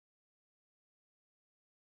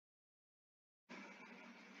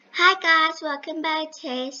Hi guys, welcome back to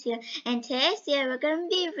today's video. And today's video we're going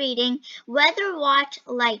to be reading Weather Watch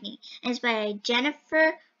Lightning. And it's by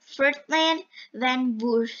Jennifer Furtland Van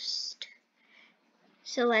Woerst.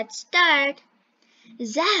 So let's start.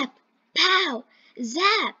 Zap! Pow!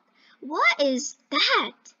 Zap! What is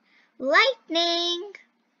that? Lightning!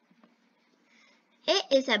 It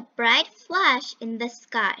is a bright flash in the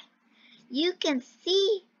sky. You can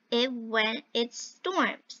see it when it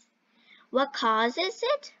storms. What causes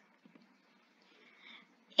it?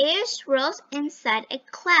 Air swirls inside a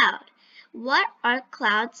cloud. What are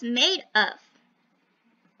clouds made of?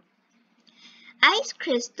 Ice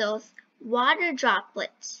crystals, water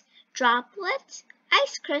droplets. Droplets,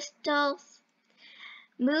 ice crystals.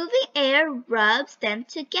 Moving air rubs them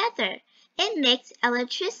together. It makes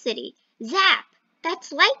electricity. Zap!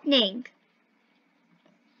 That's lightning.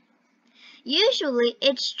 Usually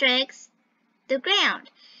it strikes the ground.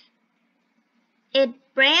 It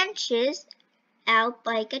branches out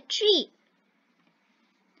like a tree.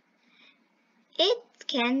 It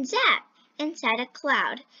can zap inside a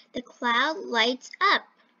cloud. The cloud lights up.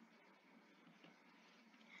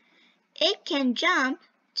 It can jump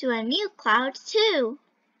to a new cloud too.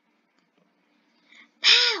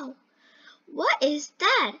 Pow! What is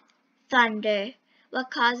that? Thunder. What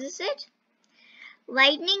causes it?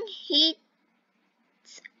 Lightning heats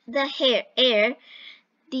the air.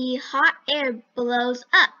 The hot air blows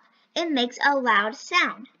up. It makes a loud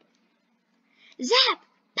sound. Zap!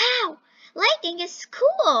 Pow! Lightning is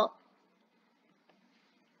cool!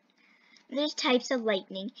 There's types of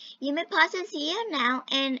lightning. You may pause this video now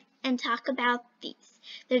and talk about these.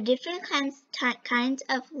 There are different kinds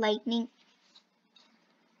of lightning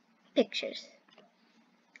pictures.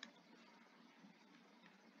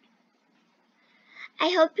 I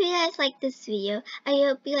hope you guys liked this video. I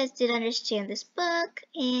hope you guys did understand this book.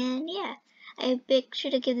 And yeah, make sure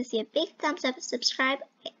to give this video a big thumbs up, subscribe,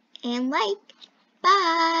 and like.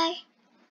 Bye!